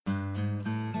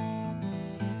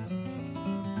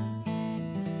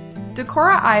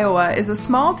Decorah, Iowa is a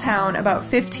small town about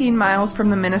 15 miles from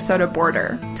the Minnesota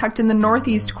border, tucked in the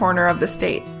northeast corner of the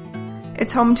state.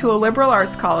 It's home to a liberal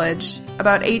arts college,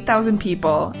 about 8,000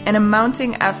 people, and a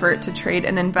mounting effort to trade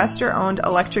an investor-owned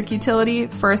electric utility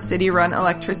for a city-run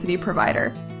electricity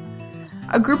provider.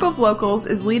 A group of locals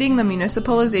is leading the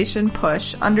municipalization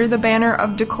push under the banner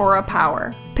of Decorah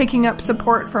Power, picking up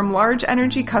support from large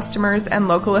energy customers and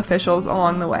local officials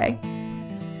along the way.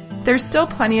 There's still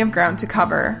plenty of ground to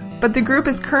cover, but the group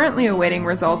is currently awaiting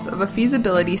results of a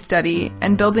feasibility study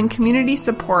and building community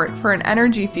support for an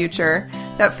energy future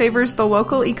that favors the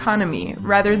local economy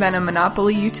rather than a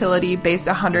monopoly utility based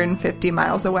 150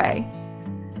 miles away.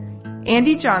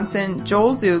 Andy Johnson,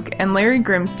 Joel Zook, and Larry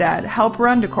Grimstad help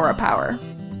run Decorah Power.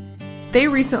 They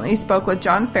recently spoke with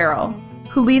John Farrell,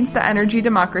 who leads the Energy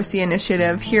Democracy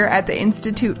Initiative here at the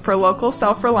Institute for Local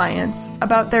Self-Reliance,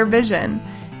 about their vision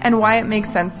and why it makes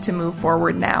sense to move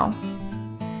forward now.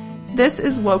 This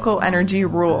is Local Energy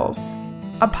Rules,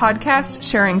 a podcast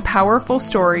sharing powerful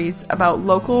stories about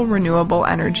local renewable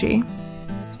energy.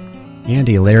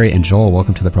 Andy, Larry, and Joel,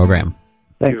 welcome to the program.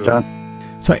 Thanks, John.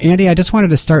 So, Andy, I just wanted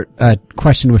to start a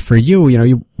question for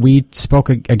you. We spoke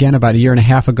again about a year and a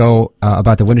half ago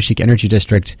about the Winneshiek Energy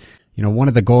District. One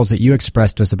of the goals that you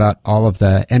expressed was about all of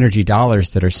the energy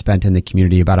dollars that are spent in the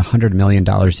community, about $100 million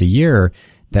a year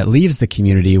that leaves the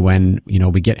community when,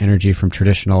 we get energy from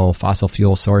traditional fossil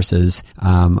fuel sources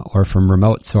or from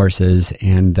remote sources,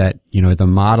 and that, the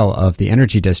model of the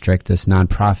Energy District, this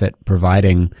nonprofit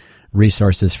providing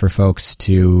resources for folks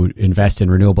to invest in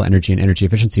renewable energy and energy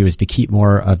efficiency, was to keep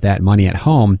more of that money at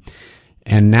home.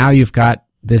 And now you've got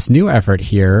this new effort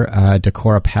here,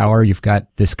 Decorah Power. You've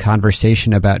got this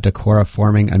conversation about Decorah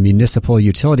forming a municipal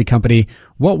utility company.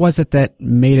 What was it that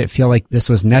made it feel like this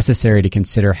was necessary to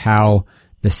consider how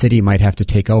the city might have to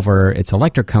take over its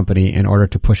electric company in order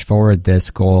to push forward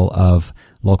this goal of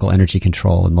local energy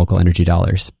control and local energy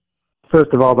dollars?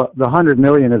 First of all, the $100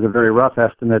 million is a very rough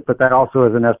estimate, but that also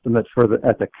is an estimate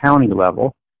at the county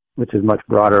level, which is much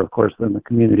broader, of course, than the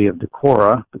community of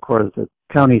Decorah. Decorah is the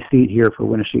county seat here for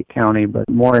Winneshiek County, but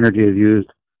more energy is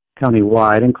used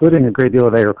countywide, including a great deal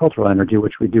of agricultural energy,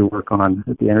 which we do work on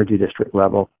at the Energy District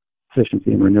level.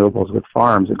 Efficiency and renewables with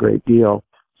farms, a great deal.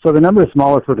 So the number is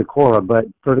smaller for Decorah, but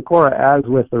for Decorah, as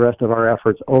with the rest of our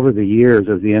efforts over the years,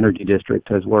 as the Energy District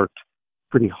has worked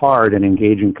pretty hard in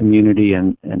engaging community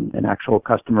and actual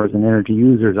customers and energy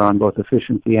users on both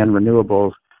efficiency and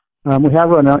renewables, we have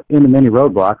run into many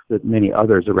roadblocks that many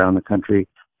others around the country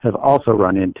have also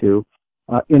run into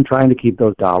in trying to keep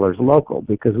those dollars local,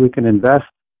 because we can invest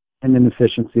in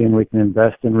efficiency and we can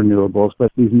invest in renewables,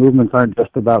 but these movements aren't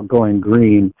just about going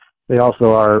green. They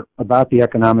also are about the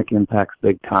economic impacts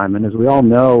big time. And as we all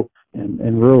know,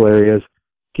 in rural areas,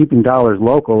 keeping dollars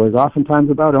local is oftentimes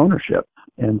about ownership.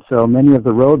 And so many of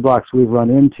the roadblocks we've run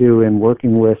into in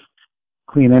working with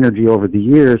clean energy over the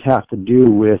years have to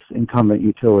do with incumbent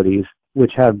utilities,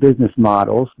 which have business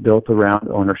models built around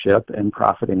ownership and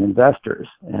profiting investors.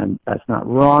 And that's not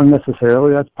wrong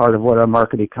necessarily. That's part of what our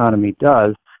market economy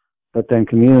does. But then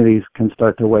communities can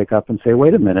start to wake up and say,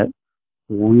 wait a minute,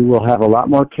 we will have a lot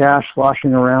more cash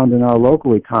sloshing around in our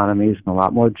local economies and a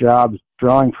lot more jobs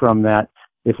drawing from that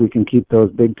if we can keep those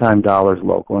big-time dollars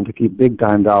local. And to keep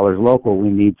big-time dollars local, we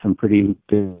need some pretty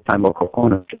big-time local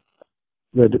ownership.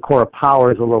 The Decorah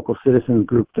Power is a local citizens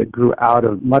group that grew out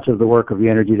of much of the work of the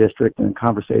Energy District and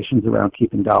conversations around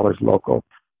keeping dollars local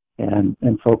and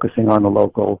focusing on the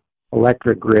local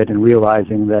electric grid and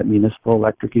realizing that municipal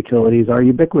electric utilities are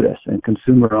ubiquitous and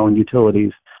consumer-owned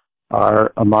utilities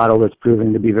are a model that's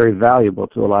proving to be very valuable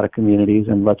to a lot of communities,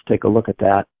 and let's take a look at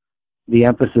that. The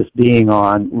emphasis being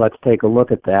on, let's take a look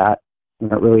at that. We're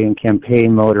not really in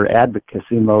campaign mode or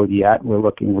advocacy mode yet. We're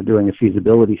doing a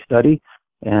feasibility study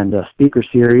and a speaker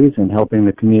series and helping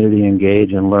the community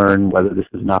engage and learn whether this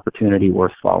is an opportunity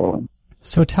worth following.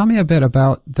 So tell me a bit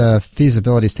about the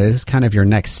feasibility study. This is kind of your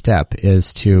next step,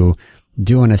 is to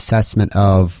do an assessment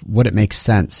of would it make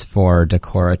sense for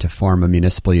Decorah to form a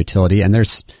municipal utility. And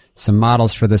there's some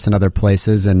models for this in other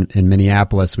places. In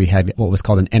Minneapolis, we had what was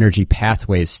called an energy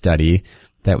pathways study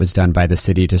that was done by the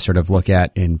city to sort of look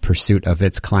at, in pursuit of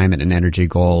its climate and energy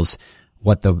goals,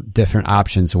 what the different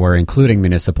options were, including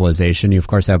municipalization. You, of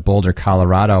course, have Boulder,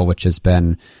 Colorado, which has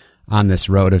been on this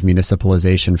road of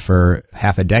municipalization for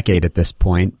half a decade at this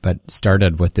point, but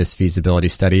started with this feasibility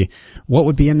study. What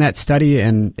would be in that study,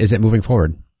 and is it moving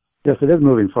forward? Yes, it is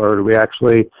moving forward. We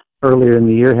actually, earlier in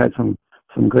the year, had some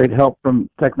great help from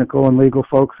technical and legal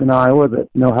folks in Iowa that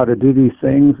know how to do these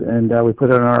things, and we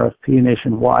put out an RFP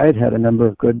nationwide, had a number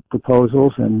of good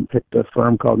proposals, and picked a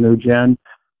firm called NewGen,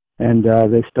 and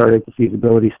they started the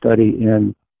feasibility study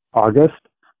in August.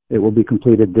 It will be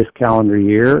completed this calendar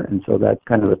year, and so that's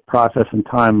kind of the process and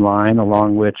timeline,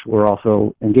 along which we're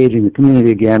also engaging the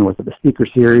community again with the speaker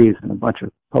series and a bunch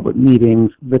of public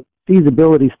meetings. The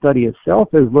feasibility study itself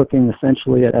is looking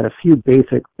essentially at a few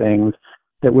basic things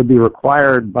that would be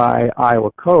required by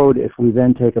Iowa code if we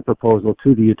then take a proposal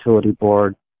to the utility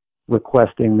board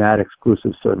requesting that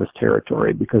exclusive service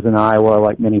territory, because in Iowa,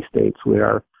 like many states, we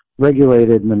are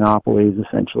regulated monopolies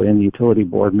essentially, and the utility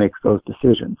board makes those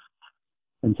decisions.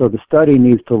 And so the study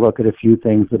needs to look at a few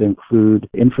things that include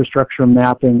infrastructure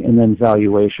mapping and then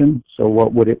valuation. So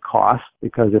what would it cost?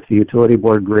 Because if the utility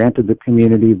board granted the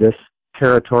community this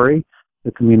territory,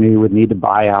 the community would need to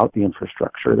buy out the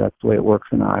infrastructure. That's the way it works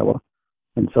in Iowa.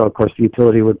 And so, of course, the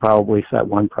utility would probably set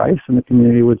one price and the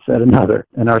community would set another.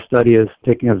 And our study is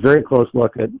taking a very close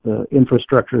look at the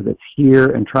infrastructure that's here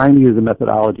and trying to use the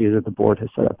methodology that the board has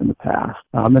set up in the past.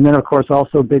 And then, of course,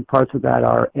 also big parts of that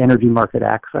are energy market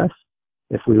access.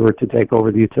 If we were to take over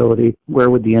the utility, where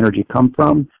would the energy come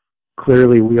from?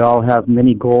 Clearly, we all have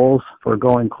many goals for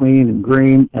going clean and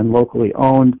green and locally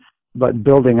owned, but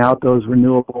building out those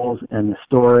renewables and the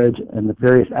storage and the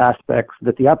various aspects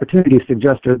that the opportunities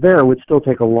suggest are there would still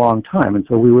take a long time. And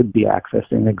so we would be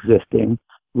accessing existing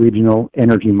regional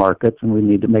energy markets, and we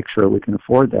need to make sure we can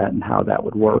afford that and how that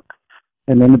would work.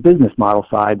 And then the business model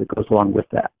side that goes along with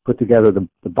that. Put together the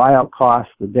buyout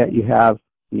costs, the debt you have,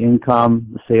 the income,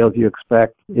 the sales you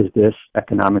expect. Is this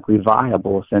economically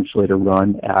viable, essentially, to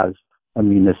run as a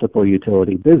municipal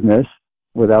utility business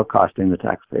without costing the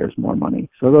taxpayers more money?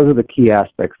 So those are the key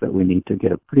aspects that we need to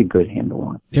get a pretty good handle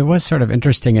on. It was sort of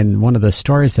interesting in one of the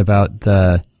stories about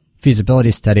the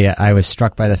feasibility study. I was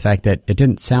struck by the fact that it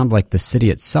didn't sound like the city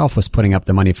itself was putting up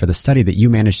the money for the study, that you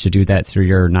managed to do that through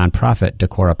your nonprofit,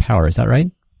 Decorah Power. Is that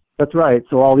right? That's right.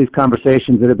 So all these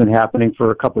conversations that have been happening for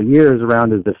a couple of years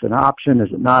around, is this an option,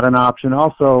 is it not an option,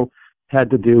 also had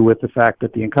to do with the fact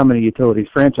that the incumbent utilities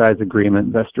franchise agreement,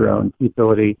 investor-owned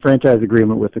utility franchise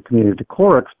agreement with the community of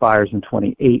Decorah, expires in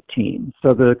 2018.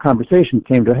 So the conversation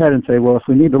came to a head and say, well, if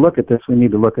we need to look at this, we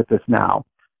need to look at this now.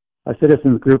 A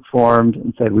citizens group formed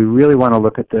and said, we really want to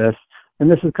look at this. And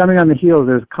this is coming on the heels.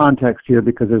 There's context here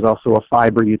because there's also a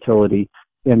fiber utility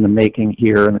in the making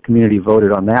here, and the community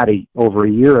voted on that over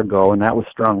a year ago, and that was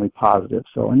strongly positive.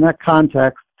 So in that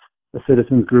context, the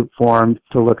citizens group formed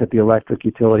to look at the electric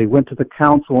utility, went to the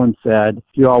council and said,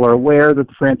 you all are aware that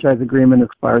the franchise agreement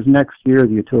expires next year.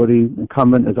 The utility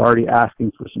incumbent is already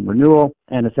asking for some renewal,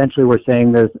 and essentially we're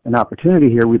saying there's an opportunity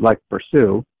here we'd like to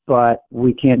pursue, but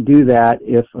we can't do that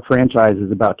if a franchise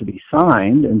is about to be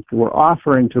signed, and so we're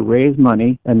offering to raise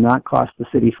money and not cost the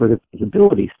city for the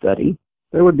feasibility study.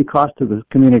 There would be cost to the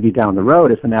community down the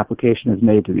road if an application is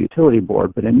made to the utility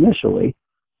board, but initially,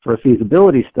 for a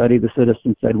feasibility study, the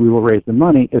citizens said, we will raise the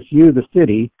money if you, the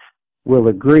city, will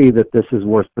agree that this is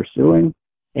worth pursuing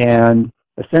and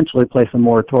essentially place a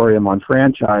moratorium on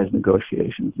franchise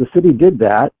negotiations. The city did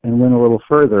that and went a little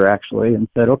further, actually, and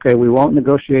said, okay, we won't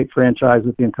negotiate franchise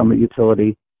with the incumbent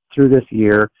utility through this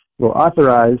year. We'll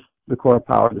authorize Decorah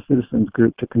Power, the citizens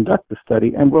group, to conduct the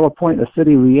study, and we'll appoint a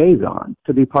city liaison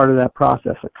to be part of that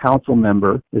process. A council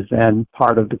member is then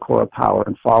part of Decorah Power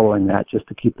and following that just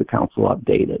to keep the council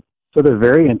updated. So they're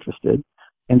very interested.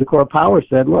 And Decorah Power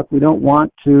said, look, we don't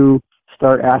want to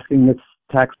start asking the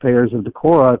taxpayers of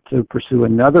Decorah to pursue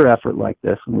another effort like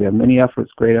this, and we have many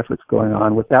efforts, great efforts going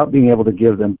on, without being able to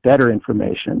give them better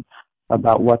information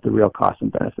about what the real costs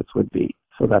and benefits would be.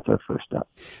 So that's our first step.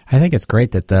 I think it's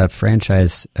great that the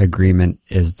franchise agreement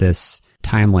is this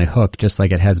timely hook, just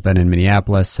like it has been in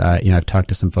Minneapolis. I've talked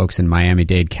to some folks in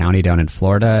Miami-Dade County down in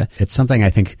Florida. It's something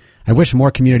I wish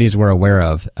more communities were aware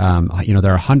of.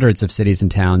 There are hundreds of cities and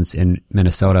towns in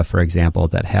Minnesota, for example,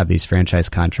 that have these franchise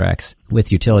contracts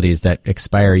with utilities that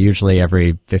expire usually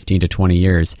every 15 to 20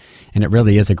 years. And it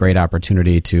really is a great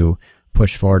opportunity to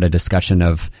push forward a discussion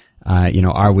of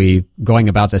are we going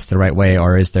about this the right way,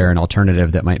 or is there an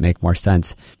alternative that might make more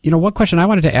sense? One question I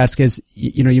wanted to ask is,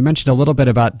 you mentioned a little bit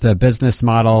about the business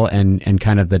model and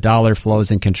kind of the dollar flows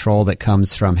and control that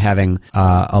comes from having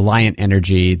Alliant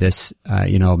Energy, this,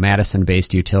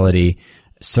 Madison-based utility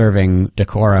serving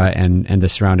Decorah and the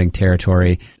surrounding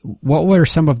territory. What were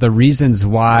some of the reasons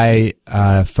why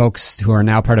folks who are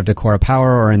now part of Decorah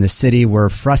Power or in the city were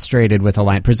frustrated with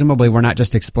Alliant? Presumably we're not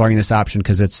just exploring this option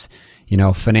because it's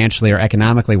financially or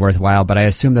economically worthwhile, but I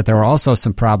assume that there were also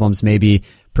some problems maybe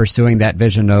pursuing that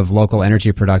vision of local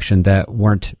energy production that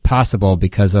weren't possible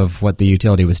because of what the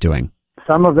utility was doing.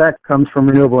 Some of that comes from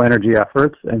renewable energy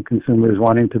efforts and consumers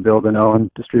wanting to build and own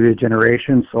distributed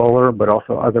generation, solar, but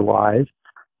also otherwise.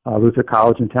 Luther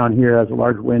College in town here has a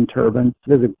large wind turbine.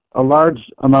 There's a a large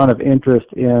amount of interest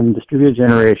in distributed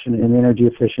generation and energy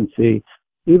efficiency.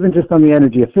 Even just on the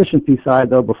energy efficiency side,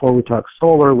 though, before we talk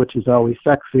solar, which is always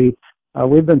sexy,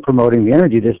 we've been promoting the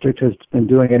Energy District, has been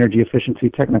doing energy efficiency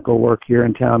technical work here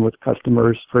in town with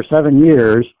customers for 7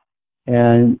 years.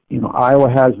 And, Iowa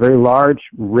has very large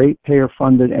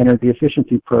ratepayer-funded energy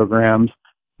efficiency programs,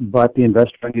 but the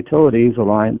investor-owned utilities,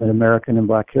 Alliant, Mid-American, and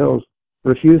Black Hills,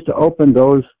 refuse to open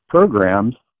those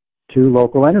programs to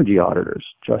local energy auditors,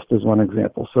 just as one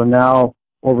example. So now,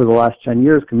 over the last 10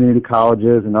 years, community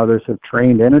colleges and others have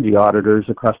trained energy auditors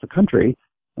across the country,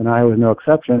 and Iowa is no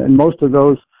exception. And most of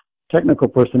those technical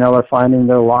personnel are finding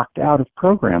they're locked out of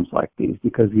programs like these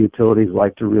because the utilities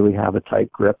like to really have a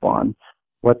tight grip on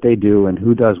what they do and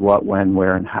who does what, when,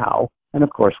 where, and how, and of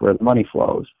course where the money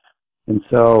flows. And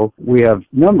so we have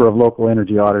a number of local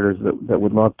energy auditors that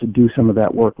would love to do some of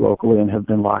that work locally and have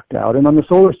been locked out. And on the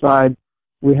solar side,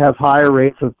 we have higher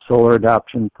rates of solar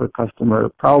adoption per customer,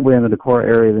 probably in the Decorah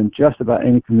area, than just about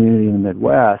any community in the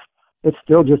Midwest. It's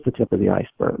still just the tip of the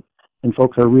iceberg. And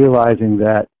folks are realizing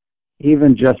that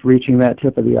even just reaching that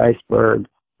tip of the iceberg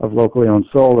of locally owned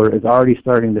solar is already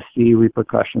starting to see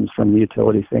repercussions from the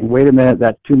utility saying, wait a minute,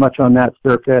 that's too much on that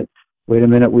circuit. Wait a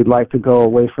minute, we'd like to go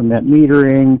away from net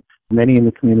metering. Many in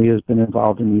the community has been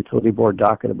involved in the utility board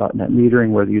docket about net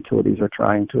metering, where the utilities are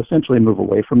trying to essentially move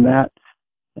away from that.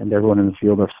 And everyone in the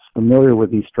field is familiar with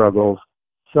these struggles.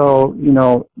 So,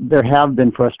 there have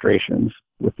been frustrations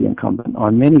with the incumbent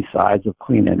on many sides of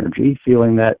clean energy,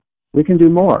 feeling that we can do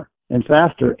more and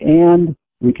faster, and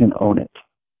we can own it.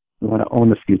 We want to own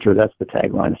the future. That's the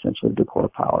tagline, essentially, of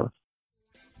Decorah Power.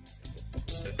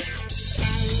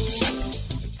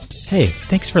 Hey,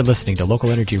 thanks for listening to Local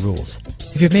Energy Rules.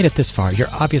 If you've made it this far, you're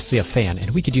obviously a fan,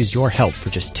 and we could use your help for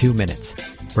just 2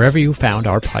 minutes. Wherever you found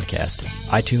our podcast,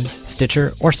 iTunes,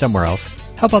 Stitcher, or somewhere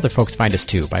else, help other folks find us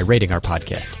too by rating our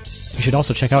podcast. You should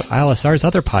also check out ILSR's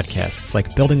other podcasts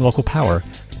like Building Local Power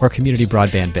or Community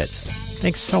Broadband Bits.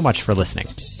 Thanks so much for listening.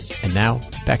 And now,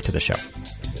 back to the show.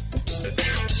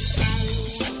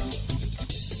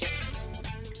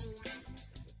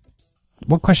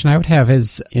 One question I would have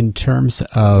is in terms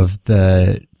of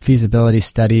the feasibility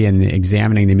study and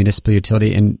examining the municipal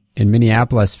utility. In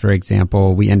Minneapolis, for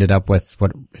example, we ended up with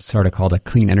what is sort of called a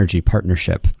clean energy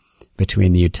partnership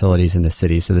between the utilities and the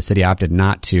city. So the city opted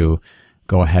not to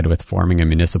go ahead with forming a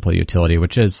municipal utility,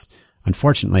 which is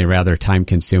unfortunately rather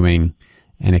time-consuming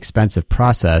and expensive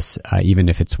process, even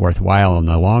if it's worthwhile in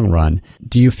the long run.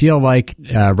 Do you feel like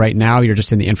right now you're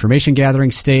just in the information gathering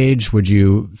stage? Would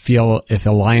you feel if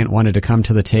Alliant wanted to come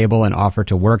to the table and offer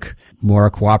to work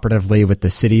more cooperatively with the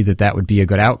city that would be a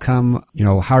good outcome?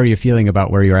 How are you feeling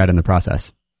about where you're at in the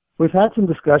process? We've had some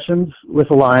discussions with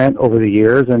Alliant over the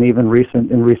years and even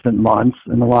in recent months,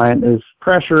 and Alliant is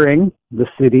pressuring the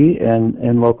city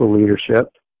and local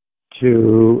leadership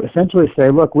to essentially say,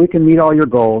 look, we can meet all your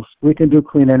goals. We can do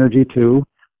clean energy too.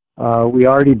 We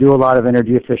already do a lot of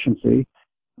energy efficiency.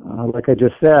 Like I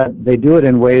just said, they do it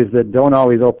in ways that don't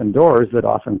always open doors, that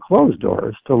often close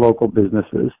doors to local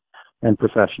businesses and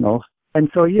professionals. And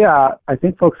so, I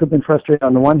think folks have been frustrated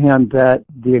on the one hand that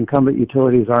the incumbent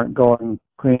utilities aren't going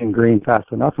clean and green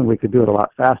fast enough, and we could do it a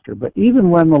lot faster. But even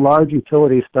when the large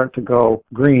utilities start to go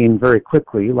green very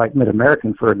quickly, like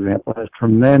Mid-American, for example, has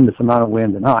tremendous amount of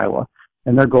wind in Iowa,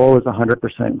 and their goal is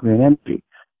 100% green energy.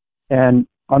 And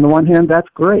on the one hand, that's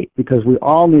great, because we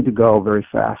all need to go very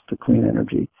fast to clean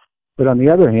energy. But on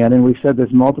the other hand, and we've said this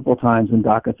multiple times in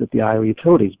dockets at the Iowa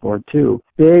Utilities Board too,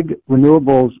 big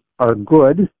renewables are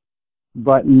good,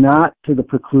 but not to the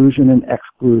preclusion and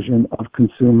exclusion of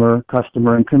consumer,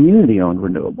 customer, and community-owned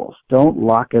renewables. Don't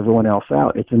lock everyone else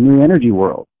out. It's a new energy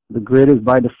world. The grid is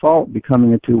by default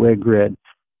becoming a two-way grid,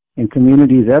 and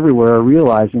communities everywhere are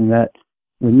realizing that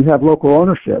when you have local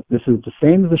ownership, this is the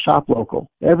same as a shop local.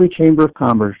 Every chamber of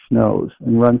commerce knows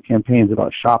and runs campaigns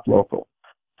about shop local.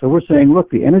 So we're saying, look,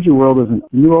 the energy world is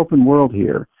a new open world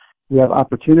here. We have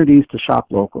opportunities to shop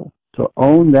local, to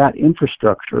own that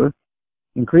infrastructure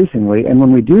increasingly. And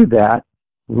when we do that,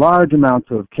 large amounts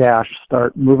of cash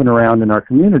start moving around in our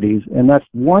communities. And that's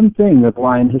one thing that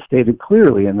Alliant has stated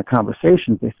clearly in the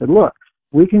conversations. They said, look,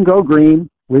 we can go green,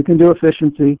 we can do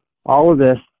efficiency, all of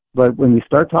this, but when we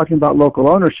start talking about local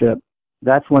ownership,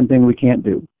 that's one thing we can't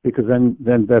do, because then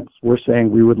we're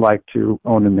saying we would like to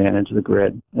own and manage the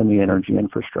grid and the energy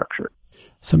infrastructure.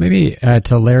 So maybe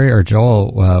to Larry or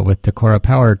Joel with Decorah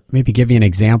Power, maybe give me an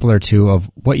example or two of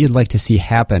what you'd like to see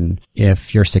happen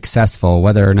if you're successful,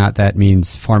 whether or not that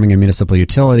means forming a municipal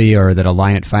utility or that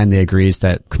Alliant finally agrees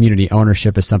that community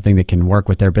ownership is something that can work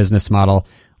with their business model.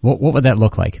 What would that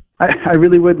look like? I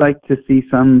really would like to see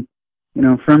some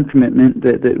firm commitment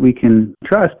that we can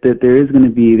trust that there is going to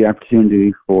be the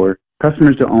opportunity for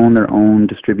customers to own their own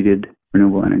distributed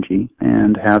renewable energy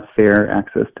and have fair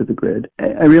access to the grid.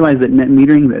 I realize that net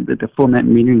metering, that the full net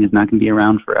metering is not going to be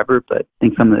around forever, but I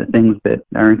think some of the things that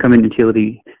our incumbent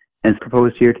utility has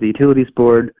proposed here to the Utilities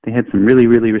Board, they had some really,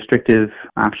 really restrictive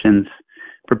options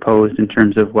proposed in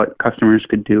terms of what customers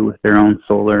could do with their own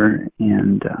solar,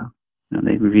 and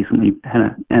they recently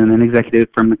had an executive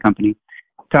from the company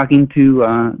talking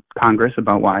to Congress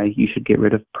about why you should get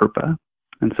rid of PURPA.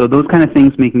 And so those kind of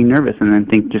things make me nervous, and I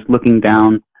think just looking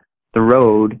down the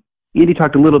road, Andy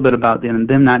talked a little bit about them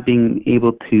not being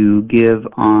able to give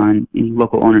on any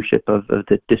local ownership of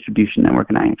the distribution network,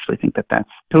 and I actually think that that's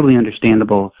totally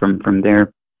understandable from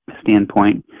their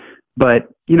standpoint. But,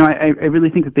 I really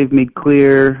think that they've made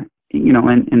clear,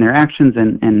 in their actions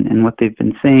and what they've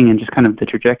been saying and just kind of the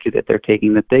trajectory that they're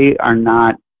taking, that they are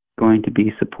not going to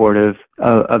be supportive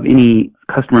of any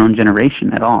customer-owned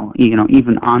generation at all,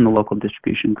 even on the local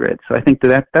distribution grid. So I think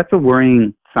that's a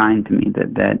worrying sign to me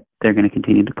that they're going to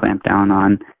continue to clamp down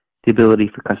on the ability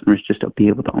for customers just to be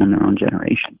able to own their own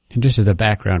generation. And just as a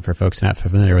background for folks not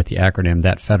familiar with the acronym,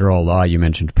 that federal law you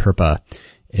mentioned, PURPA,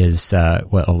 is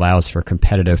what allows for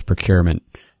competitive procurement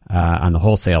on the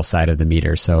wholesale side of the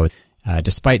meter. So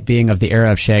despite being of the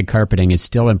era of shag carpeting, it's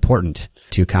still important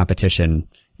to competition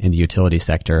in the utility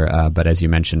sector. But as you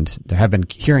mentioned, there have been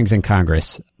hearings in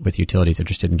Congress with utilities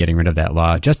interested in getting rid of that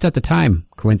law just at the time,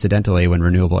 coincidentally, when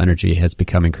renewable energy has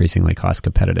become increasingly cost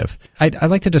competitive. I'd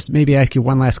like to just maybe ask you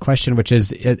one last question, which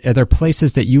is, are there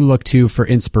places that you look to for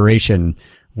inspiration,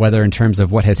 whether in terms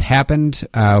of what has happened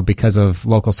because of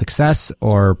local success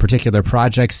or particular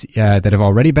projects that have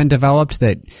already been developed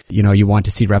that, you want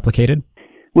to see replicated?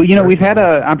 Well, we've had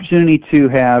an opportunity to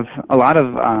have a lot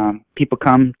of people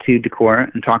come to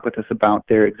Decorah and talk with us about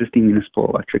their existing municipal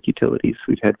electric utilities.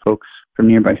 We've had folks from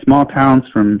nearby small towns,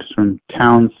 from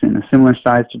towns in a similar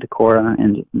size to Decorah,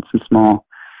 and some small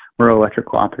rural electric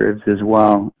cooperatives as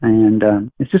well. And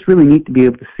it's just really neat to be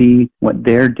able to see what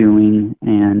they're doing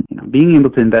and being able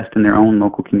to invest in their own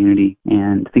local community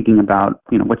and thinking about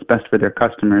what's best for their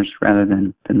customers rather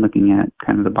than looking at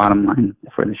kind of the bottom line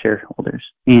for the shareholders.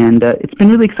 And it's been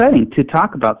really exciting to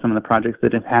talk about some of the projects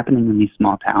that are happening in these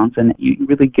small towns, and you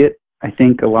really get, I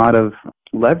think, a lot of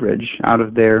leverage out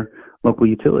of their local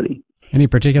utility. Any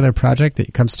particular project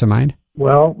that comes to mind?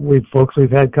 Well, folks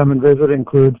we've had come and visit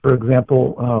include, for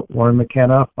example, Warren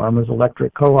McKenna, Farmers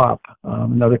Electric Co-op,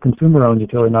 another consumer-owned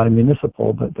utility, not a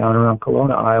municipal, but down around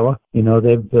Kelowna, Iowa.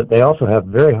 They also have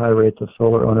very high rates of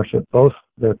solar ownership, both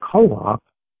their co-op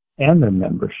and their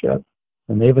membership,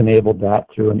 and they've enabled that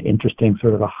through an interesting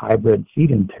sort of a hybrid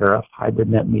feed-in tariff, hybrid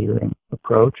net metering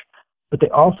approach. But they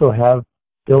also have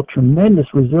built tremendous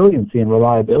resiliency and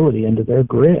reliability into their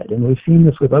grid. And we've seen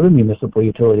this with other municipal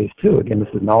utilities too. Again,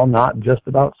 this is all not just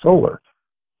about solar.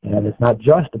 And it's not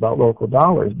just about local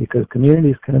dollars, because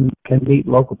communities can meet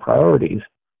local priorities.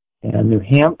 And New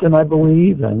Hampton, I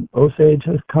believe, and Osage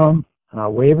has come.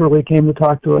 Waverly came to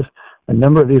talk to us. A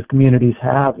number of these communities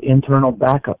have internal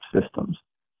backup systems.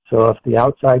 So if the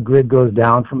outside grid goes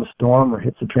down from a storm or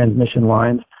hits the transmission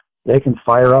lines, they can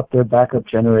fire up their backup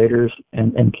generators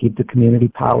and keep the community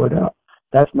powered up.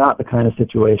 That's not the kind of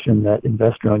situation that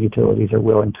investor-owned utilities are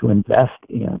willing to invest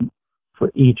in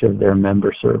for each of their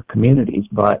member-served communities.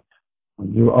 But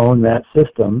when you own that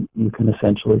system, you can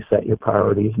essentially set your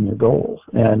priorities and your goals.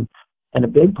 And a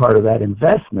big part of that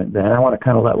investment, then, I want to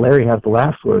kind of let Larry have the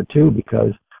last word too,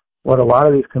 because what a lot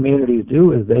of these communities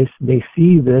do is they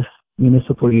see this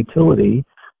municipal utility.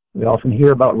 We often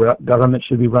hear about government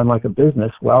should be run like a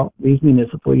business. Well, these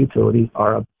municipal utilities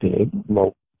are a big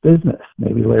local business.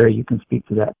 Maybe, Larry, you can speak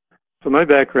to that. So my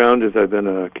background is I've been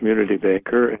a community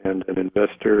banker and an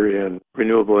investor in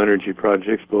renewable energy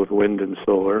projects, both wind and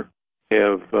solar. I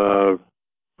have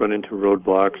run into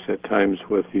roadblocks at times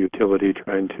with the utility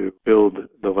trying to build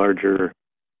the larger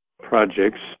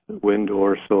projects, wind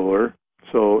or solar.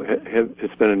 So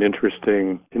it's been an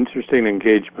interesting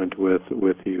engagement with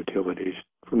the utilities.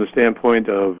 From the standpoint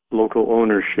of local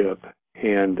ownership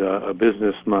and a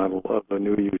business model of a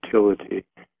new utility,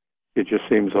 it just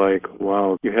seems like,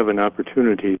 wow, you have an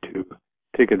opportunity to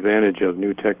take advantage of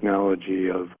new technology.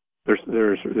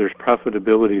 There's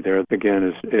profitability there.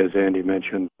 Again, as Andy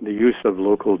mentioned, the use of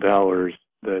local dollars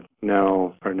that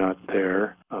now are not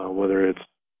there, whether it's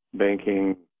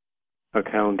banking,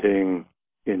 accounting,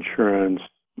 insurance,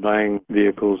 buying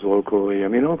vehicles locally. I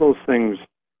mean, all those things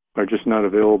are just not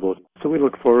available. So we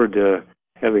look forward to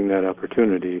having that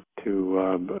opportunity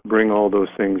to bring all those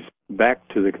things back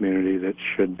to the community that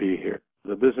should be here.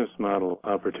 The business model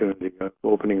opportunity,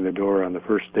 opening the door on the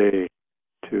first day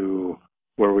to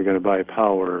where we're going to buy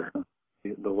power,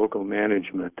 the local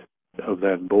management of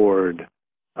that board,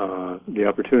 the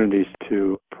opportunities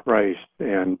to price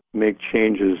and make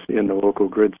changes in the local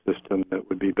grid system that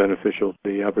would be beneficial,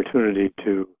 the opportunity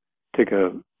to take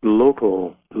a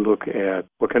local look at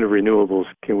what kind of renewables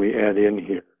can we add in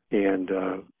here, and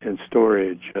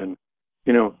storage, and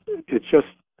it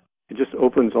just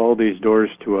opens all these doors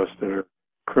to us that are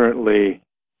currently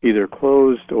either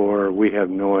closed or we have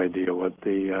no idea what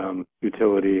the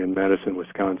utility in Madison,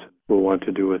 Wisconsin will want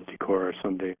to do with Decorah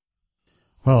someday.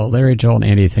 Well, Larry, Joel, and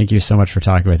Andy, thank you so much for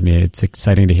talking with me. It's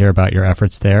exciting to hear about your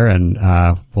efforts there, and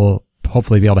we'll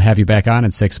hopefully be able to have you back on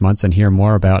in 6 months and hear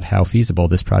more about how feasible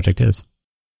this project is.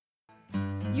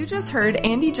 You just heard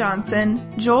Andy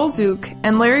Johnson, Joel Zook,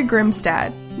 and Larry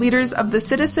Grimstad, leaders of the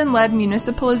citizen-led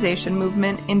municipalization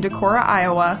movement in Decorah,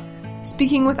 Iowa,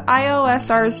 speaking with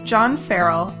ILSR's John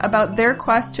Farrell about their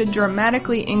quest to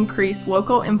dramatically increase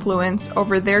local influence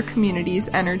over their community's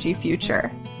energy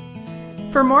future.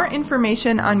 For more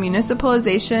information on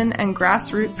municipalization and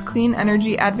grassroots clean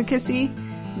energy advocacy,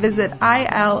 visit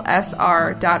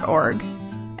ilsr.org.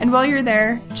 And while you're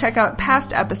there, check out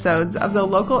past episodes of the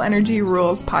Local Energy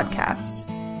Rules podcast.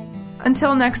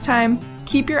 Until next time,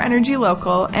 keep your energy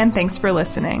local, and thanks for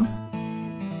listening.